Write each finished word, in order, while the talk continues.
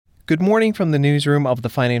Good morning from the newsroom of the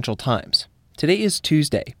Financial Times. Today is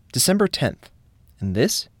Tuesday, December 10th, and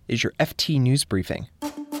this is your FT News Briefing.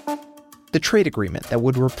 The trade agreement that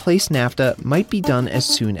would replace NAFTA might be done as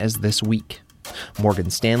soon as this week. Morgan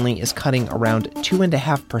Stanley is cutting around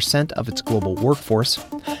 2.5% of its global workforce.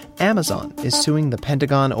 Amazon is suing the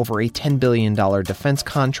Pentagon over a $10 billion defense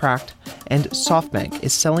contract, and SoftBank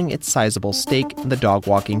is selling its sizable stake in the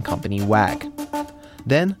dog-walking company Wag.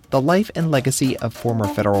 Then, the life and legacy of former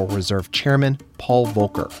Federal Reserve Chairman Paul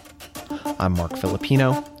Volcker. I'm Mark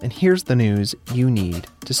Filipino, and here's the news you need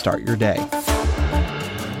to start your day.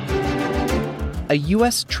 A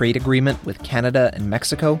U.S. trade agreement with Canada and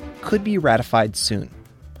Mexico could be ratified soon.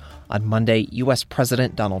 On Monday, U.S.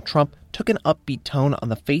 President Donald Trump took an upbeat tone on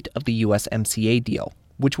the fate of the USMCA deal,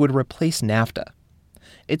 which would replace NAFTA.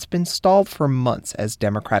 It's been stalled for months as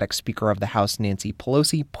Democratic Speaker of the House Nancy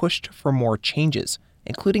Pelosi pushed for more changes,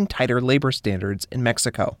 including tighter labor standards in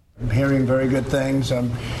Mexico. I'm hearing very good things.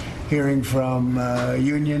 I'm hearing from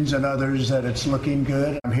unions and others that it's looking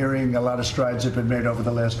good. I'm hearing a lot of strides have been made over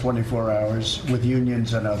the last 24 hours with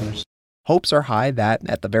unions and others. Hopes are high that,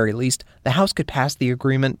 at the very least, the House could pass the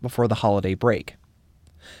agreement before the holiday break.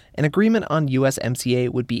 An agreement on USMCA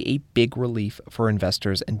would be a big relief for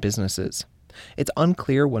investors and businesses. It's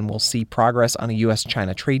unclear when we'll see progress on a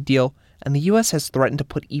U.S.-China trade deal, and the U.S. has threatened to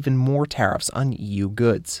put even more tariffs on EU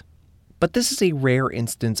goods. But this is a rare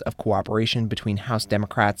instance of cooperation between House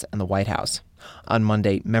Democrats and the White House. On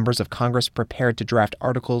Monday, members of Congress prepared to draft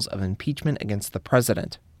articles of impeachment against the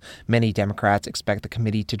president. Many Democrats expect the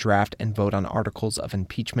committee to draft and vote on articles of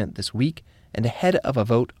impeachment this week and ahead of a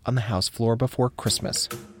vote on the House floor before Christmas.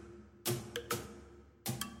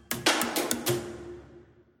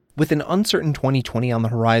 With an uncertain 2020 on the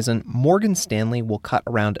horizon, Morgan Stanley will cut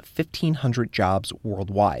around 1,500 jobs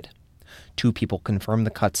worldwide. 2 people confirmed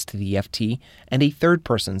the cuts to the FT, and a third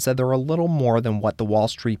person said they're a little more than what the Wall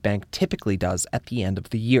Street Bank typically does at the end of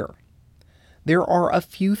the year. There are a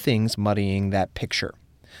few things muddying that picture.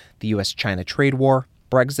 The U.S.-China trade war,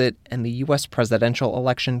 Brexit, and the U.S. presidential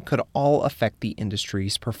election could all affect the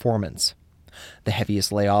industry's performance. The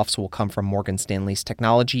heaviest layoffs will come from Morgan Stanley's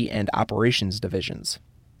technology and operations divisions.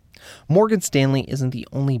 Morgan Stanley isn't the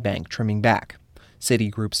only bank trimming back.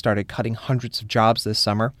 Citigroup started cutting hundreds of jobs this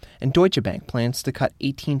summer, and Deutsche Bank plans to cut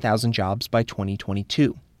 18,000 jobs by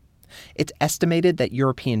 2022. It's estimated that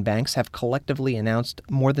European banks have collectively announced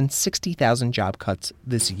more than 60,000 job cuts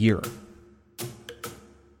this year.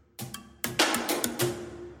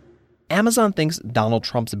 Amazon thinks Donald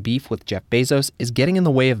Trump's beef with Jeff Bezos is getting in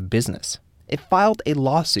the way of business. It filed a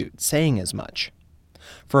lawsuit saying as much.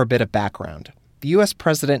 For a bit of background, the U.S.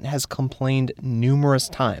 president has complained numerous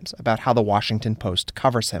times about how the Washington Post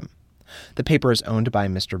covers him. The paper is owned by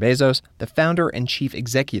Mr. Bezos, the founder and chief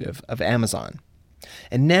executive of Amazon.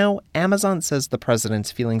 And now Amazon says the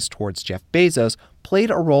president's feelings towards Jeff Bezos played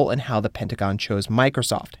a role in how the Pentagon chose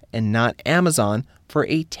Microsoft and not Amazon for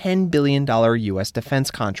a $10 billion U.S. defense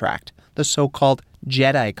contract, the so-called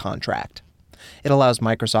JEDI contract. It allows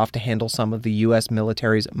Microsoft to handle some of the U.S.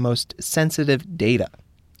 military's most sensitive data.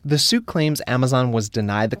 The suit claims Amazon was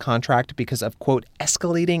denied the contract because of, quote,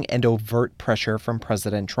 escalating and overt pressure from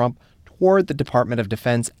President Trump toward the Department of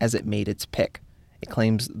Defense as it made its pick. It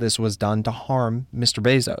claims this was done to harm Mr.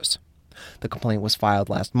 Bezos. The complaint was filed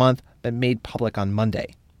last month, but made public on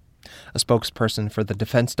Monday. A spokesperson for the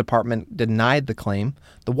Defense Department denied the claim.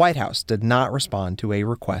 The White House did not respond to a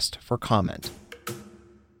request for comment.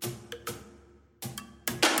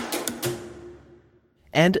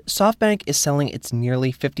 And SoftBank is selling its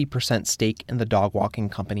nearly 50% stake in the dog-walking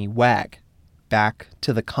company Wag back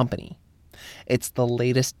to the company. It's the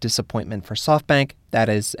latest disappointment for SoftBank, that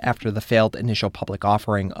is, after the failed initial public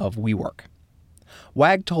offering of WeWork.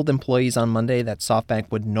 Wag told employees on Monday that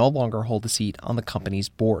SoftBank would no longer hold a seat on the company's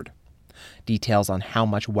board. Details on how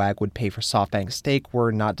much Wag would pay for SoftBank's stake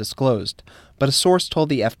were not disclosed, but a source told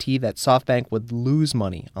the FT that SoftBank would lose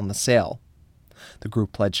money on the sale. The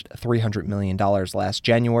group pledged $300 million last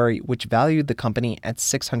January, which valued the company at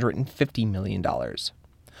 $650 million.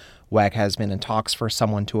 Wag has been in talks for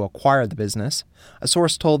someone to acquire the business. A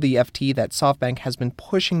source told the FT that SoftBank has been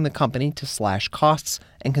pushing the company to slash costs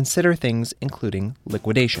and consider things including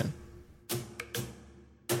liquidation.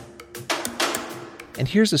 And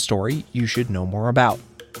here's a story you should know more about.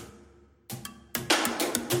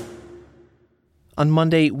 On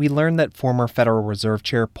Monday, we learned that former Federal Reserve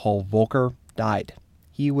Chair Paul Volcker died.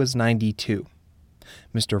 He was 92.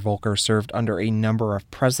 Mr. Volcker served under a number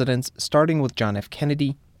of presidents, starting with John F.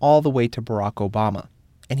 Kennedy all the way to Barack Obama.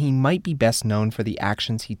 And he might be best known for the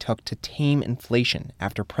actions he took to tame inflation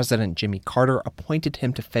after President Jimmy Carter appointed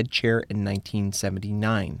him to Fed chair in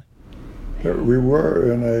 1979. that we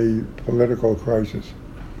were in a political crisis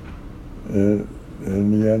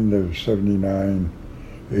in the end of 79,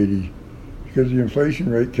 80, because the inflation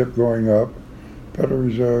rate kept going up. Federal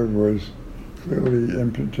Reserve was clearly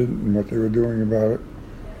impotent in what they were doing about it.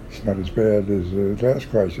 It's not as bad as the last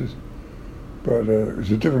crisis, but it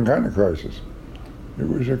was a different kind of crisis. It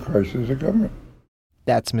was a crisis of government.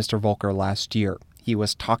 That's Mr. Volcker last year. He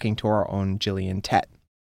was talking to our own Gillian Tett.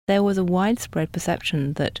 There was a widespread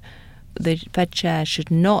perception that the Fed chair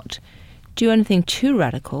should not do anything too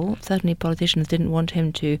radical. Certainly politicians didn't want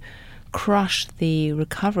him to crush the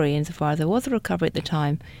recovery insofar as there was a recovery at the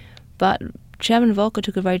time. But Chairman Volcker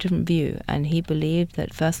took a very different view, and he believed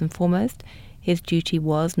that first and foremost his duty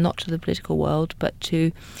was not to the political world but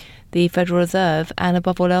to the Federal Reserve and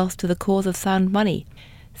above all else to the cause of sound money.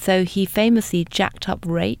 So he famously jacked up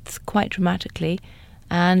rates quite dramatically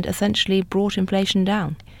and essentially brought inflation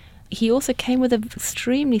down. He also came with an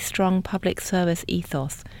extremely strong public service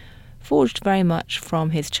ethos, forged very much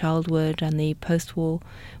from his childhood and the post-war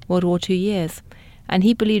World War II years. And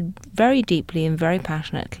he believed very deeply and very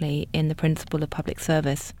passionately in the principle of public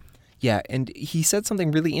service. Yeah, and he said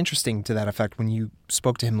something really interesting to that effect when you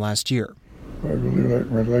spoke to him last year. I really like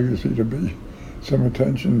my legacy to be some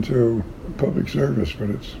attention to public service, but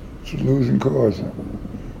it's a losing cause.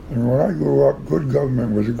 And when I grew up, good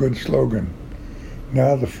government was a good slogan.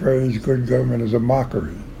 Now the phrase good government is a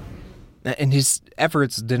mockery. And his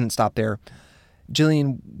efforts didn't stop there.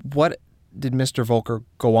 Gillian, what did Mr. Volcker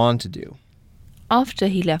go on to do? After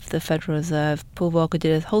he left the Federal Reserve, Paul Volcker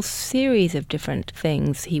did a whole series of different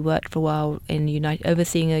things. He worked for a while in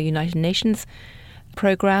overseeing a United Nations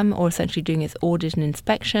program, or essentially doing its audit and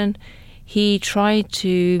inspection. He tried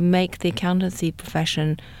to make the accountancy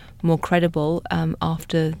profession more credible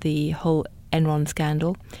after the whole Enron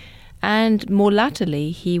scandal. And more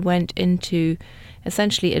latterly, he went into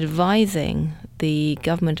essentially advising the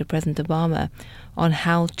government of President Obama on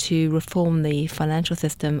how to reform the financial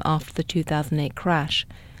system after the 2008 crash.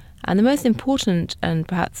 And the most important and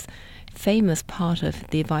perhaps famous part of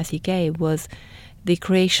the advice he gave was the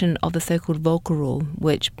creation of the so-called Volcker Rule,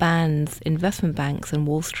 which bans investment banks and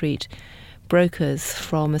Wall Street brokers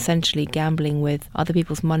from essentially gambling with other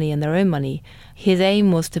people's money and their own money. His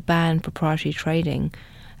aim was to ban proprietary trading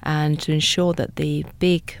and to ensure that the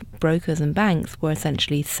big brokers and banks were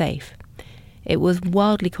essentially safe. It was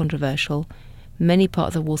wildly controversial. Many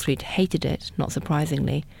parts of Wall Street hated it, not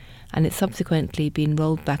surprisingly, and it's subsequently been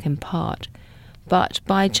rolled back in part. But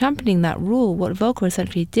by championing that rule, what Volcker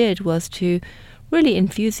essentially did was to really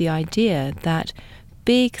infuse the idea that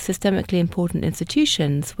big systemically important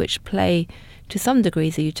institutions, which play to some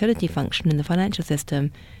degrees a utility function in the financial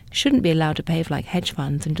system, shouldn't be allowed to behave like hedge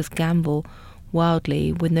funds and just gamble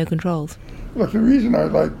wildly with no controls. Look, the reason I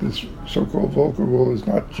like this so-called Volcker Rule is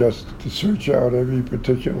not just to search out every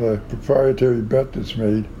particular proprietary bet that's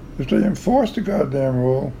made. If they enforce the goddamn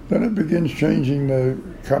rule, then it begins changing the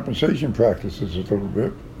compensation practices a little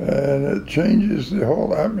bit, and it changes the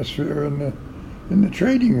whole atmosphere in the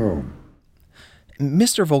trading room.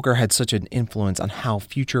 Mr. Volcker had such an influence on how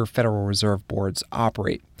future Federal Reserve boards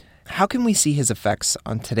operate. How can we see his effects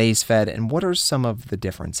on today's Fed, and what are some of the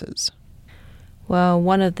differences? Well,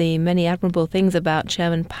 one of the many admirable things about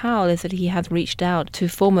Chairman Powell is that he has reached out to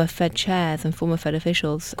former Fed chairs and former Fed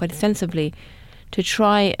officials quite extensively to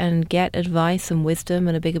try and get advice and wisdom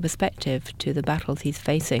and a bigger perspective to the battles he's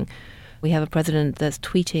facing. We have a president that's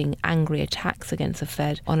tweeting angry attacks against the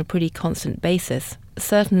Fed on a pretty constant basis.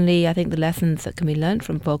 Certainly, I think the lessons that can be learned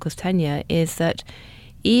from Volcker's tenure is that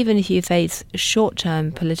even if you face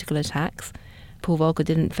short-term political attacks, Paul Volcker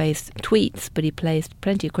didn't face tweets, but he faced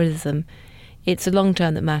plenty of criticism. It's the long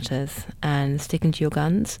term that matters, and sticking to your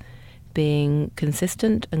guns, being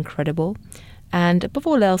consistent and credible, and above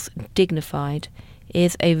all else, dignified,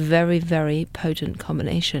 is a very, very potent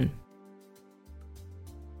combination.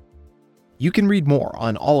 You can read more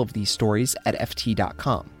on all of these stories at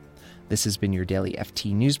FT.com. This has been your daily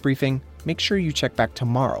FT News Briefing. Make sure you check back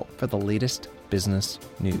tomorrow for the latest business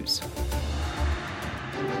news.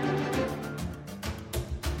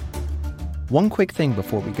 One quick thing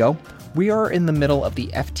before we go. We are in the middle of the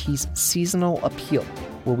FT's Seasonal Appeal,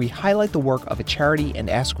 where we highlight the work of a charity and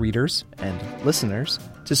ask readers and listeners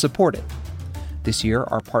to support it. This year,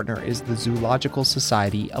 our partner is the Zoological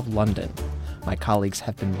Society of London. My colleagues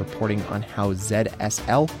have been reporting on how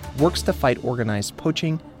ZSL works to fight organized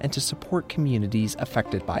poaching and to support communities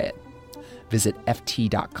affected by it. Visit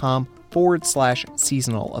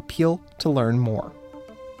ft.com/seasonal appeal to learn more.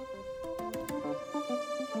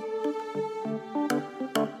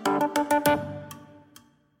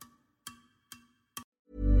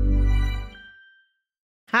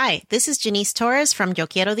 Hi, this is Janice Torres from Yo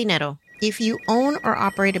Quiero Dinero. If you own or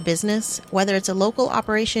operate a business, whether it's a local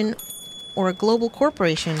operation or a global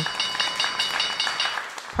corporation,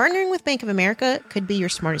 partnering with Bank of America could be your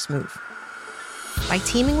smartest move. By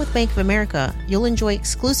teaming with Bank of America, you'll enjoy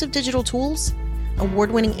exclusive digital tools,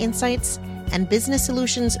 award-winning insights, and business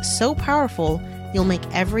solutions so powerful, you'll make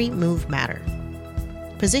every move matter.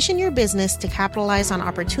 Position your business to capitalize on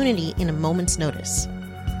opportunity in a moment's notice.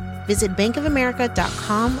 Visit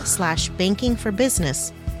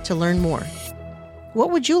bankofamerica.com/bankingforbusiness to learn more.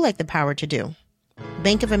 What would you like the power to do?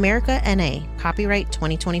 Bank of America, N.A., copyright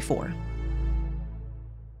 2024.